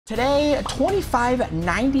Today, 25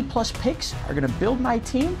 90-plus picks are going to build my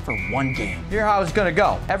team for one game. Here's how it's going to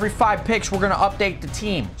go. Every 5 picks, we're going to update the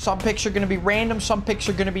team. Some picks are going to be random. Some picks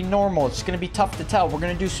are going to be normal. It's going to be tough to tell. We're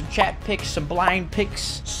going to do some chat picks, some blind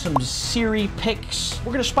picks, some Siri picks.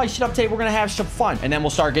 We're going to spice it up today. We're going to have some fun. And then we'll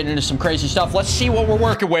start getting into some crazy stuff. Let's see what we're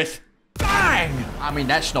working with. Bang! I mean,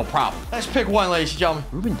 that's no problem. Let's pick one, ladies and gentlemen.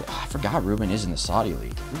 Ruben, I forgot Ruben is in the Saudi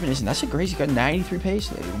League. Ruben isn't. That's a crazy. Got 93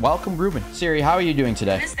 pace. Welcome, Ruben. Siri, how are you doing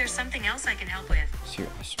today? Miss, there's something else I can help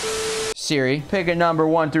with. Siri, pick a number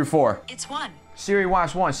 1 through 4. It's 1. Siri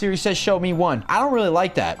wants 1. Siri says, show me 1. I don't really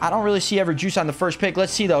like that. I don't really see ever juice on the first pick.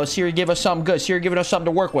 Let's see, though. Siri, give us something good. Siri, giving us something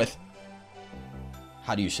to work with.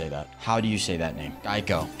 How do you say that? How do you say that name?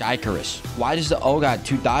 Geico. Geicarus. Why does the O got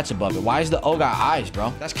 2 dots above it? Why does the O got eyes,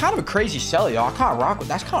 bro? That's kind of a crazy sell, y'all. I kind of rock with.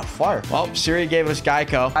 That's kind of fire. Well, Siri gave us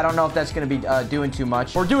Geico. I don't know if that's going to be doing too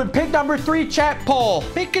much. We're doing pick number 3 chat poll.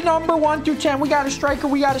 Pick a number 1 through 10. We got a striker.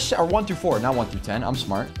 We got a... Or 1 through 4. Not 1 through 10. I'm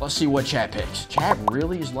smart. Let's see what chat picks. Chat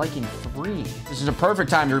really is liking 3. This is a perfect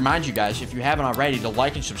time to remind you guys, if you haven't already, to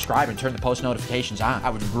like and subscribe and turn the post notifications on. I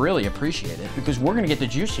would really appreciate it because we're going to get the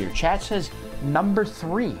juice here. Chat says number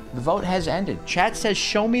 3. The vote has ended. Chat says,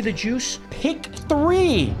 show me the juice. Pick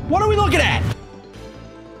 3. What are we looking at?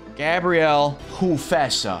 Gabriel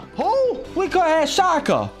Hufesa. Who? We could have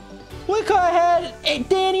Saka. We could have had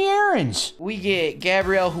Danny Aarons. We get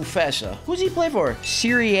Gabriel Hufesa. Who's he play for?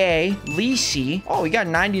 Serie A, Lisi. Oh, we got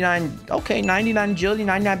 99. Okay, 99 agility,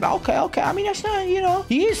 99. Okay. I mean, that's not, you know.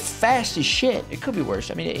 He is fast as shit. It could be worse.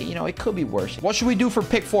 I mean, you know, it could be worse. What should we do for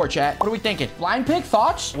pick 4, chat? What are we thinking? Blind pick?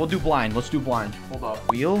 Thoughts? We'll do blind. Let's do blind. Hold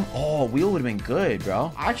up. Wheel? Oh, wheel would have been good,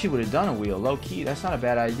 bro. I actually would have done a wheel. Low key. That's not a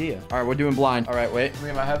bad idea. All right, we're doing blind. All right, wait. Let me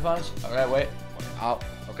get my headphones. All right, wait. Oh,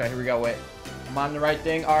 okay, here we go. Wait. I'm on the right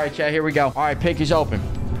thing. All right, chat, here we go. All right, pick is open.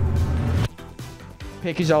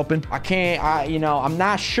 Pick is open. I'm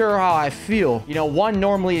not sure how I feel. You know, 1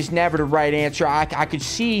 normally is never the right answer. I could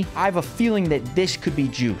see, I have a feeling that this could be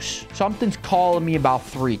juice. Something's calling me about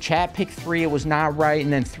 3. Chat picked 3, it was not right,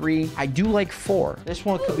 and then 3. I do like 4. This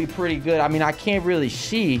one could be pretty good. I mean, I can't really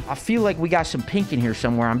see. I feel like we got some pink in here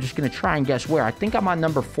somewhere. I'm just gonna try and guess where. I think I'm on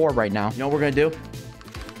number 4 right now. You know what we're gonna do?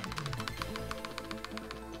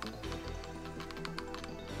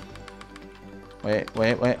 Wait.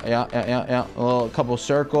 Yeah. A couple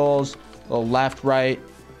circles. A little left, right,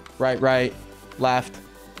 left, right,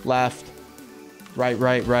 left,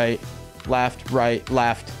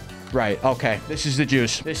 right. Okay, this is the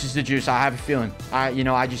juice. I have a feeling.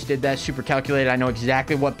 I just did that super calculated. I know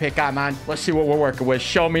exactly what pick I'm on. Let's see what we're working with.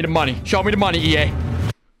 Show me the money. Show me the money, EA.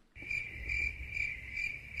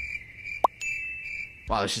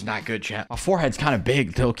 Wow, this is not good, chat. My forehead's kind of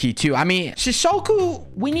big, low key, too. I mean, Sissoko,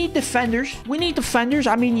 we need defenders.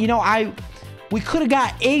 I mean, you know, we could have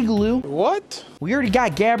got Igloo. What? We already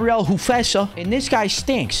got Gabriel Hufesa, and this guy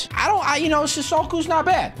stinks. Sissoko's not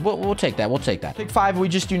bad. We'll take that. Pick 5, we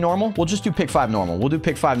just do normal? We'll just do pick 5 normal. We'll do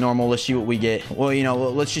pick 5 normal. Let's see what we get. Well, you know,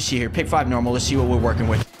 let's just see here. Pick 5 normal. Let's see what we're working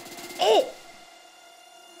with. Oh!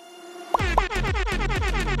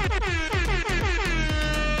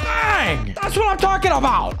 That's what I'm talking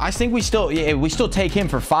about. I think we still take him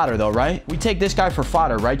for fodder though, right? We take this guy for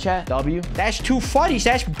fodder, right, chat? W. That's 2 fuddies.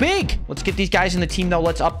 That's big. Let's get these guys in the team though.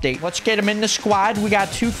 Let's update. Let's get them in the squad. We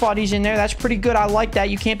got 2 fuddies in there. That's pretty good. I like that.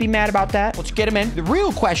 You can't be mad about that. Let's get them in. The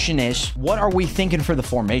real question is, what are we thinking for the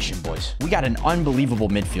formation, boys? We got an unbelievable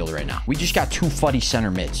midfield right now. We just got 2 fuddy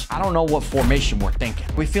center mids. I don't know what formation we're thinking.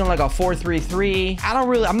 We feeling like a 4-3-3.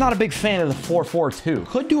 I'm not a big fan of the 4-4-2.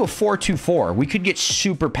 Could do a 4-2-4. We could get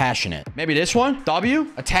super passionate. Maybe this one. W.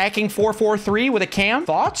 Attacking 4-4-3 with a cam.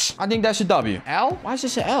 Thoughts? I think that's a W. L? Why is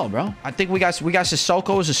this an L, bro? I think we got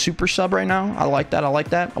Sissoko as a super sub right now. I like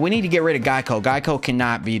that. We need to get rid of Geico. Geico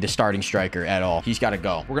cannot be the starting striker at all. He's got to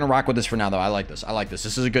go. We're going to rock with this for now, though. I like this.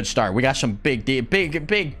 This is a good start. We got some big,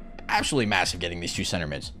 absolutely massive getting these 2 center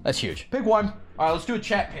mids. That's huge. Pick 1. All right, let's do a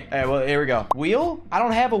chat pick. All right, well, here we go. Wheel? I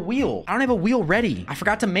don't have a wheel. I don't have a wheel ready. I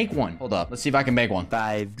forgot to make one. Hold up. Let's see if I can make one.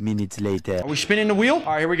 5 minutes later. Are we spinning the wheel?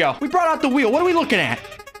 All right, here we go. We brought out the wheel. What are we looking at?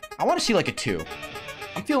 I want to see like a 2.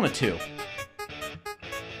 I'm feeling a 2.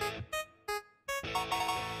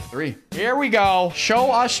 3. Here we go. Show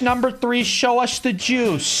us number 3. Show us the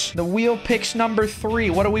juice. The wheel picks number 3.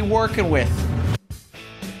 What are we working with?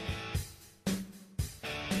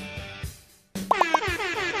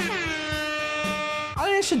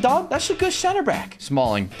 dub. That's a good center back.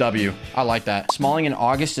 Smalling, W. I like that. Smalling in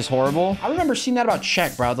August is horrible. I remember seeing that about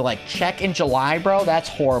Czech, bro. They're like, Czech in July, bro? That's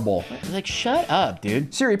horrible. Like, shut up,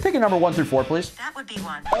 dude. Siri, pick a number 1 through 4, please. That would be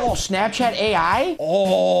 1. Oh, Snapchat AI?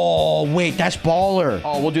 Oh, wait, that's baller.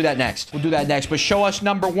 Oh, we'll do that next. We'll do that next. But show us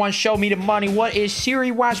number 1. Show me the money. What is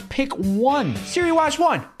Siri Watch? Pick 1. Siri Watch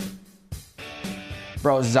 1.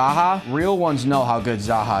 Bro, Zaha, real ones know how good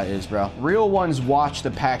Zaha is, bro. Real ones watch the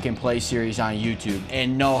Pack and Play series on YouTube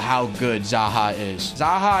and know how good Zaha is.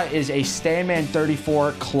 Zaha is a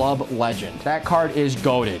StanMan34 club legend. That card is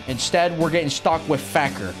goated. Instead, we're getting stuck with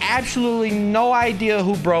Fecker. Absolutely no idea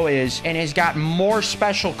who bro is and has got more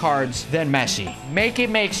special cards than Messi. Make it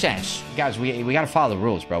make sense. Guys, we gotta follow the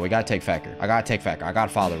rules, bro. We gotta take Fecker. I gotta take Fecker. I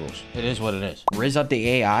gotta follow the rules. It is what it is. Riz up the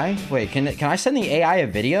AI? Wait, can I send the AI a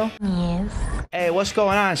video? Yes. Hey, what's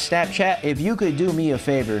going on, Snapchat? If you could do me a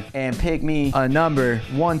favor and pick me a number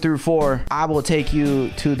 1 through 4, I will take you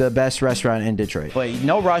to the best restaurant in Detroit. But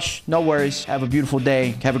no rush, no worries. Have a beautiful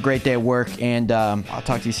day. Have a great day at work, and I'll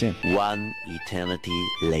talk to you soon. 1 eternity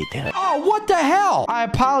later. Oh, what the hell? I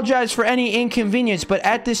apologize for any inconvenience, but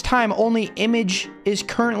at this time, only image is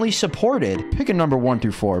currently supported. Pick a number 1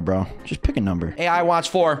 through 4, bro. Just pick a number. AI wants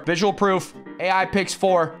 4. Visual proof. AI picks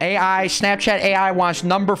 4. AI, Snapchat AI wants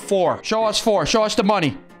number 4. Show us 4. Show us the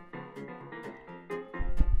money.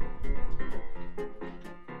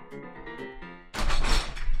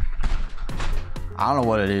 I don't know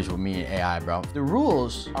what it is with me and AI, bro. The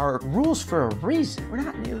rules are rules for a reason. We're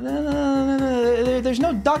not, there's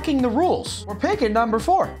no ducking the rules. We're picking number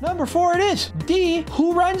 4. Number 4 it is. D.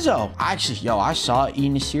 Hurenzo. Actually, I saw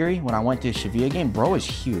Inisiri when I went to the Sevilla game. Bro is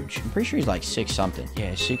huge. I'm pretty sure he's like 6 something.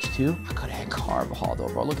 Yeah, 6'2". I could have had Carvajal though,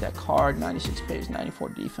 bro. Look at that card. 96 pace, 94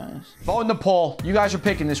 defense. Vote in the poll. You guys are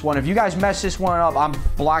picking this one. If you guys mess this one up, I'm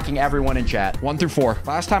blocking everyone in chat. 1 through 4.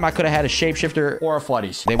 Last time I could have had a shapeshifter or a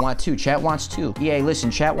floodies. They want 2. Chat wants 2. Yeah,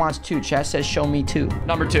 listen, chat wants 2. Chat says show me 2.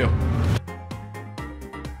 Number 2.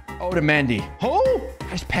 Otamendi. Who?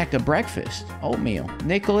 I just packed a breakfast. Oatmeal.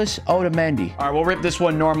 Nicholas Otamendi. All right, we'll rip this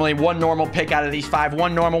one normally. 1 normal pick out of these 5.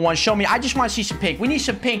 1 normal one. Show me. I just want to see some pink. We need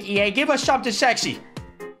some pink, EA. Give us something sexy.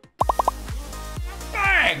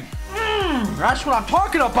 Bang! That's what I'm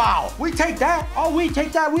talking about. We take that. Oh, we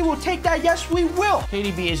take that. We will take that. Yes, we will.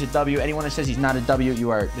 KDB is a W. Anyone that says he's not a W,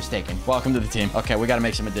 you are mistaken. Welcome to the team. Okay, we got to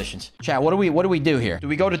make some additions. Chat, what do we do here? Do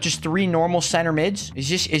we go to just 3 normal center mids? Is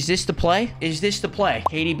this the play? Is this the play?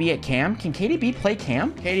 KDB at cam? Can KDB play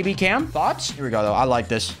cam? KDB cam? Thoughts? Here we go, though. I like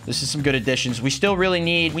this. This is some good additions. We still really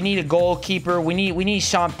need a goalkeeper. We need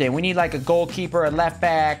something. We need like a goalkeeper, a left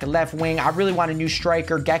back, a left wing. I really want a new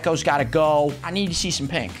striker. Gecko's got to go. I need to see some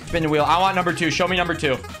pink. Spin the wheel. I want number 2. Show me number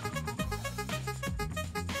 2.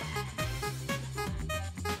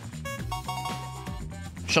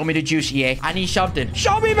 Show me the juice, EA. I need something.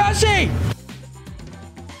 Show me Messi!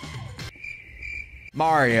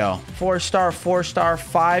 Mario. 4-star, 4-star,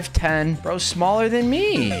 5'10". Bro, smaller than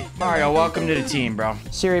me. Mario, welcome to the team, bro.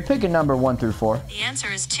 Siri, pick a number 1 through 4. The answer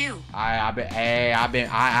is 2. I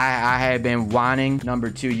have been wanting number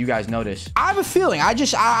 2. You guys know this. I have a feeling.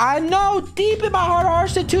 I know deep in my heart of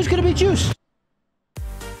hearts that 2 is gonna be juice.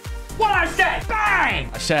 What I said? Bang!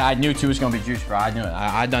 I said I knew 2 was gonna be juice, bro. I knew it.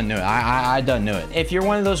 I done knew it. I done knew it. If you're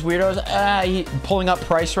one of those weirdos, pulling up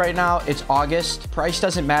price right now, it's August. Price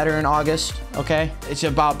doesn't matter in August, okay? It's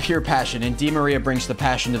about pure passion, and Di Maria brings the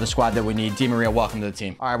passion to the squad that we need. Di Maria, welcome to the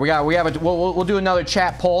team. All right, we'll do another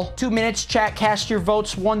chat poll. 2 minutes, chat. Cast your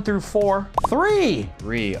votes 1 through 4. 3.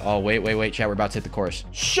 3. Oh, wait, chat. We're about to hit the course.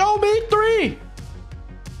 Show me 3.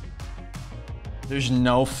 There's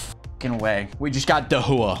no way. We just got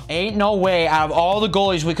Dahua. Ain't no way out of all the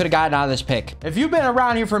goalies we could have gotten out of this pick. If you've been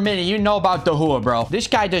around here for a minute, you know about Dahua, bro. This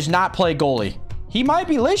guy does not play goalie. He might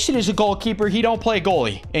be listed as a goalkeeper. He don't play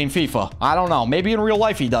goalie in FIFA. I don't know. Maybe in real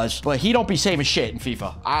life he does, but he don't be saving shit in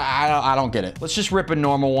FIFA. I don't get it. Let's just rip a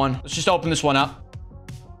normal one. Let's just open this one up.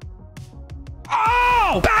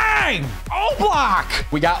 Oh, bang! O-block.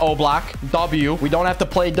 We got O-block. W. We don't have to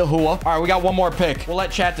play Dahua. All right, we got 1 more pick. We'll let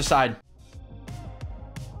chat decide.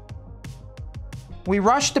 We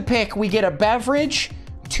rush the pick. We get a beverage,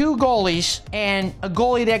 2 goalies, and a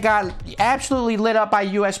goalie that got absolutely lit up by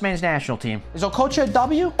U.S. men's national team. Is Okocha a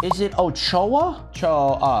W? Is it Ochoa?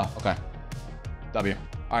 Okay. W.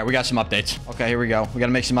 All right, we got some updates. Okay, here we go. We got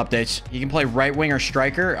to make some updates. He can play right wing or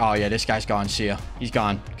striker. Oh, yeah, this guy's gone. See ya. He's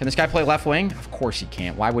gone. Can this guy play left wing? Of course he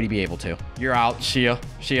can't. Why would he be able to? You're out. See ya.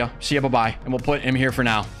 See ya. See ya. Bye-bye. And we'll put him here for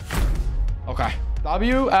now. Okay.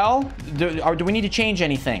 WL? Do we need to change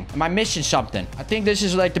anything? Am I missing something? I think this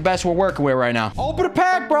is like the best we're working with right now. Open the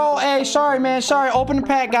pack, bro. Hey, sorry, man. Sorry. Open the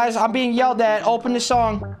pack, guys. I'm being yelled at. Open the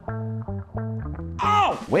song. Oh!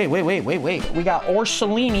 No! Wait. We got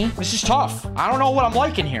Orsolini. This is tough. I don't know what I'm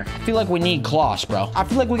liking here. I feel like we need Klaus, bro. I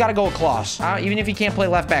feel like we got to go with Klaus. Even if he can't play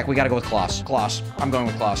left back, we got to go with Klaus. Klaus. I'm going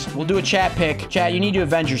with Klaus. We'll do a chat pick. Chat, you need to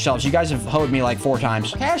avenge yourselves. You guys have hoed me like 4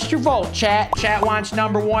 times. Cast your vote, chat. Chat wants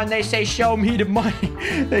number 1. They say, show me the money.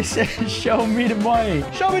 They say, show me the money.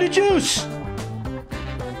 Show me the juice.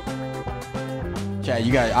 Chat,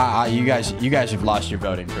 you guys have lost your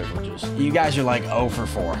voting privileges. You guys are like 0 for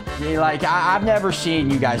 4. Like, I've never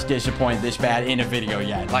seen you guys disappoint this bad in a video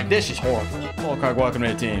yet. Like, this is horrible. Volkog, welcome to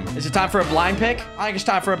the team. Is it time for a blind pick? I think it's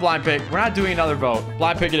time for a blind pick. We're not doing another vote.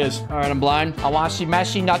 Blind pick it is. All right, I'm blind. I want to see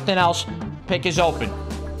Messi, nothing else. Pick is open.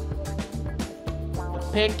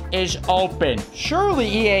 Pick is open. Surely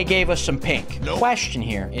EA gave us some pink. Nope. Question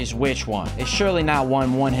here is which one? It's surely not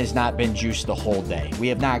 1. 1 has not been juiced the whole day. We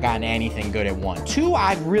have not gotten anything good at 1. 2,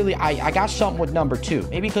 I got something with number 2.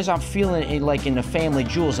 Maybe because I'm feeling it like in the family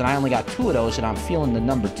jewels and I only got 2 of those and I'm feeling the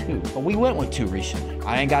number 2. But we went with 2 recently.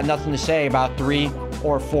 I ain't got nothing to say about 3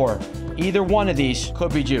 or 4. Either one of these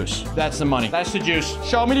could be juice. That's the money. That's the juice.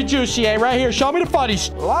 Show me the juice, EA, right here. Show me the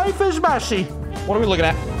fuddies. Life is messy. What are we looking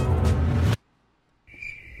at?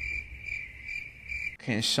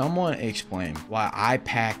 Can someone explain why I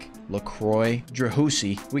pack LaCroix,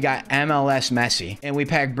 Drahusi, we got MLS Messi, and we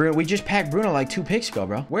packed Bruno? We just packed Bruno like 2 picks ago,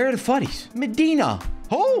 bro. Where are the fuddies? Medina.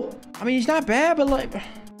 Oh, I mean, he's not bad, but like...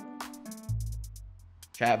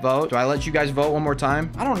 Chat vote. Do I let you guys vote one more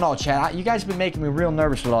time? I don't know, chat. You guys have been making me real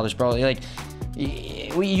nervous with all this, bro. Like,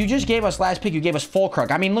 you just gave us last pick. You gave us Fulkrug.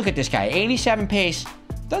 I mean, look at this guy. 87 pace.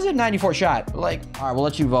 Does have 94 shot. Like, all right, we'll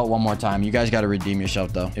let you vote one more time. You guys got to redeem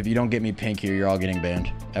yourself, though. If you don't get me pink here, you're all getting banned.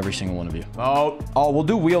 Every single one of you. Oh, we'll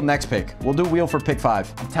do wheel next pick. We'll do wheel for pick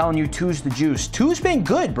 5. I'm telling you, 2's the juice. 2's been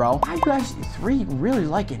good, bro. Why you guys 3 really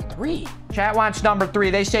liking 3? Chat wants number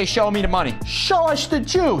 3. They say, show me the money. Show us the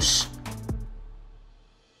juice.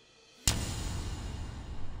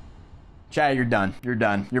 Chat, you're done. You're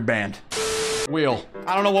done. You're banned. Wheel.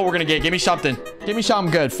 I don't know what we're gonna get. Give me something. Give me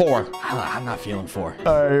something good. 4. I'm not feeling 4.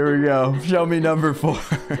 All right, here we go. Show me number 4.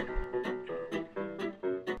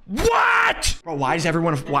 What? Bro, why is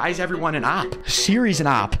everyone an op? Siri's an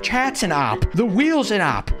op. Chat's an op. The wheel's an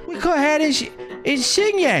op. We could have had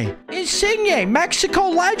Insigne. Insigne. Mexico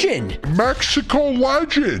legend. Mexico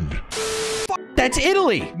legend. That's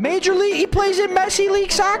Italy. Major League. He plays in Messi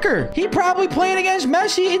League soccer. He probably playing against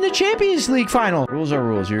Messi in the Champions League final. Rules are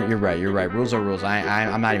rules. You're right. You're right. Rules are rules.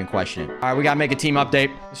 I'm not even questioning. All right, we got to make a team update.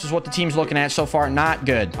 This is what the team's looking at so far. Not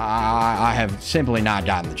good. I have simply not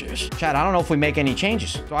gotten the juice. Chad, I don't know if we make any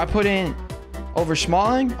changes. So I put in over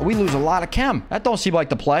Smalling. We lose a lot of chem. That don't seem like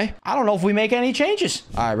the play. I don't know if we make any changes.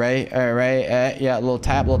 All right, ready? All right. Yeah, a little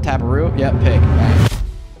tap-a-roo. Yep, pick. All right.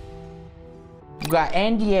 We got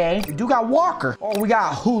NDA. We do got Walker. Oh, we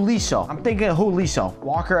got Huliso. I'm thinking Huliso.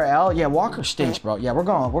 Walker L. Yeah, Walker stinks, bro. Yeah, we're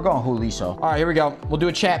going Huliso. All right, here we go. We'll do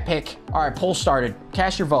a chat pick. All right, poll started.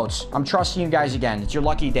 Cast your votes. I'm trusting you guys again. It's your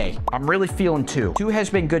lucky day. I'm really feeling 2. 2 has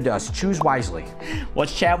been good to us. Choose wisely.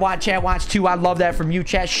 What's chat want? Chat wants 2. I love that from you,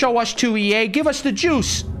 chat. Show us 2, EA. Give us the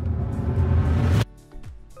juice.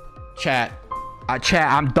 Chat.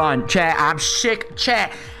 Chat, I'm done. Chat, I'm sick.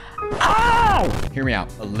 Chat. Oh! Hear me out.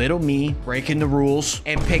 A little me breaking the rules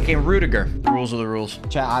and picking Rudiger. The rules are the rules.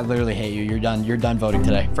 Chat, I literally hate you. You're done. You're done voting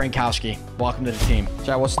today. Frankowski, welcome to the team.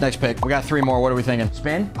 Chat, what's the next pick? We got 3 more. What are we thinking?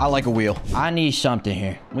 Spin? I like a wheel. I need something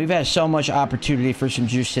here. We've had so much opportunity for some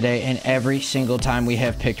juice today, and every single time we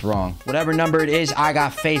have picked wrong. Whatever number it is, I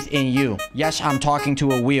got faith in you. Yes, I'm talking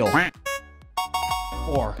to a wheel.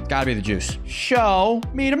 4. Gotta be the juice. Show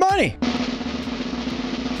me the money.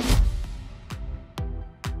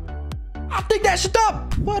 I think that's a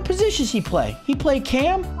dub. What positions he play? He play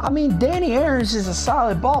cam? I mean, Danny Aarons is a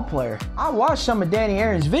solid ball player. I watched some of Danny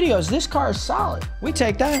Aarons' videos. This car is solid. We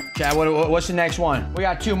take that. Chad, what's the next one? We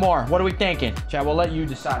got 2 more. What are we thinking? Chad, we'll let you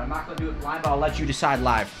decide. I'm not going to do it blind, but I'll let you decide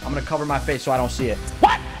live. I'm going to cover my face so I don't see it.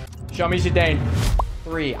 What? Show me Zidane.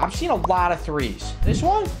 3. I've seen a lot of 3s. This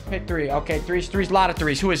one? Pick 3. Okay, 3's a lot of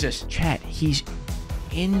 3s. Who is this? Chad, he's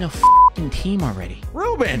in the f***ing team already.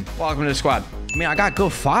 Ruben, welcome to the squad. I mean, I got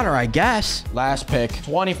good fodder, I guess. Last pick.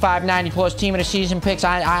 2590 plus team of the season picks.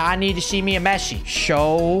 I need to see me a Messi.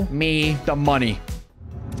 Show me the money.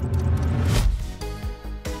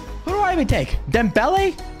 Who do I even take?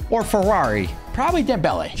 Dembele or Ferrari? Probably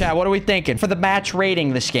Dembele. Chad, what are we thinking for the match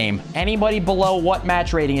rating this game? Anybody below what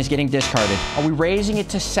match rating is getting discarded? Are we raising it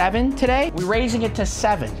to 7 today? We're raising it to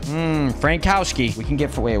 7. Frankowski. We can get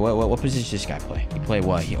for, wait, what position does this guy play? He played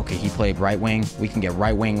what? He played right wing. We can get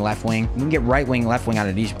right wing, left wing. We can get right wing, left wing out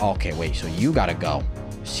of these. Okay, wait, so you gotta go.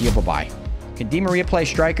 See you, bye-bye. Can Di Maria play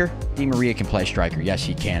striker? Di Maria can play striker. Yes,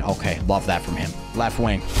 he can. Okay, love that from him. Left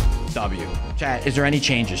wing. W. Chat, is there any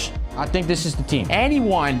changes? I think this is the team.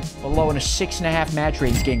 Anyone below in a 6.5 match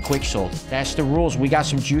rate is getting quick sold. That's the rules. We got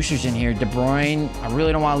some juicers in here. De Bruyne. I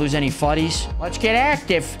really don't want to lose any fuddies. Let's get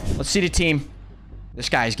active. Let's see the team. This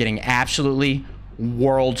guy is getting absolutely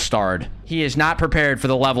world starred. He is not prepared for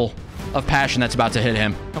the level of passion that's about to hit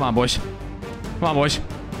him. Come on, boys. Come on, boys.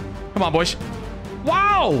 Come on, boys.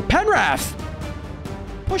 Wow! Penrath!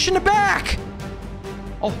 Pushing the back!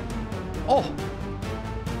 Oh. Oh.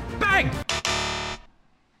 Bang!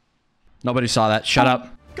 Nobody saw that. Shut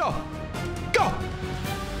up. Go! Go!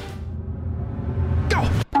 Go!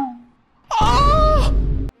 Oh!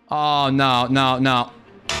 Oh, no, no, no.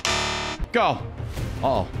 Go!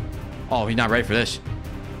 Uh-oh. Oh, he's not ready for this.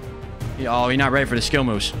 Oh, he's not ready for the skill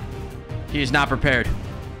moves. He is not prepared.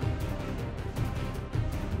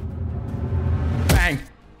 Bang!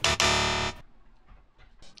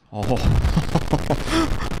 Oh.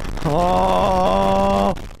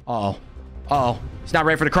 Oh. Uh-oh. Uh-oh. He's not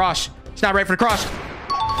ready for the cross. He's not ready for the cross.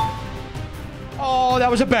 Oh,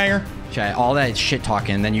 that was a banger. Chat, all that shit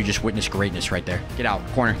talking, and then you just witness greatness right there. Get out.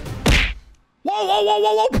 Corner. Whoa, whoa, whoa,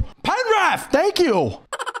 whoa, whoa. Penrath! Thank you.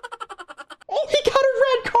 Oh, he got a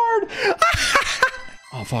red card.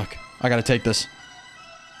 Oh, fuck. I gotta take this.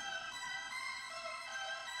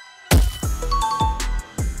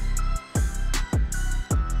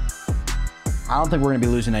 I don't think we're going to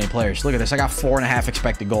be losing any players. Look at this. I got 4.5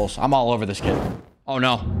 expected goals. I'm all over this kid. Oh,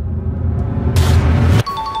 no.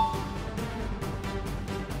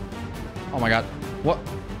 Oh, my God.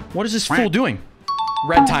 What is this fool doing?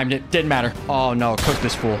 Red timed it. Didn't matter. Oh, no. Cook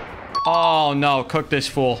this fool. Oh, no. Cook this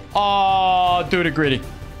fool. Oh, dude, a gritty.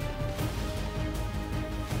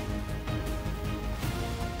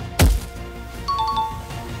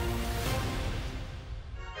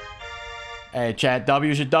 Hey, chat,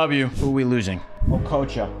 W's a W. Who are we losing?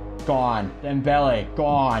 Okocha, gone. Dembele,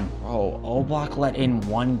 gone. Bro, Oblak let in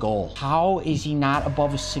 1 goal. How is he not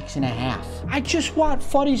above a 6.5? I just want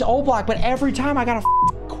Fuddy's Oblak, but every time I gotta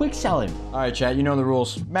quick sell him. All right, chat, you know the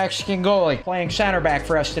rules. Mexican goalie playing center back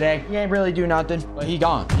for us today. He ain't really do nothing, but he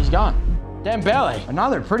gone. He's gone. Dembele,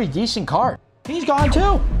 another pretty decent card. He's gone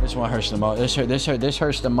too. This one hurts the most. This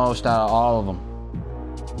hurts the most out of all of them.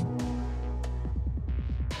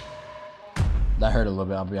 That hurt a little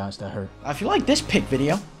bit, I'll be honest, that hurt. If you like this pick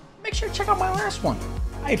video, make sure to check out my last one.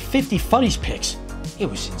 I had 50 Fuddies picks. It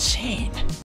was insane.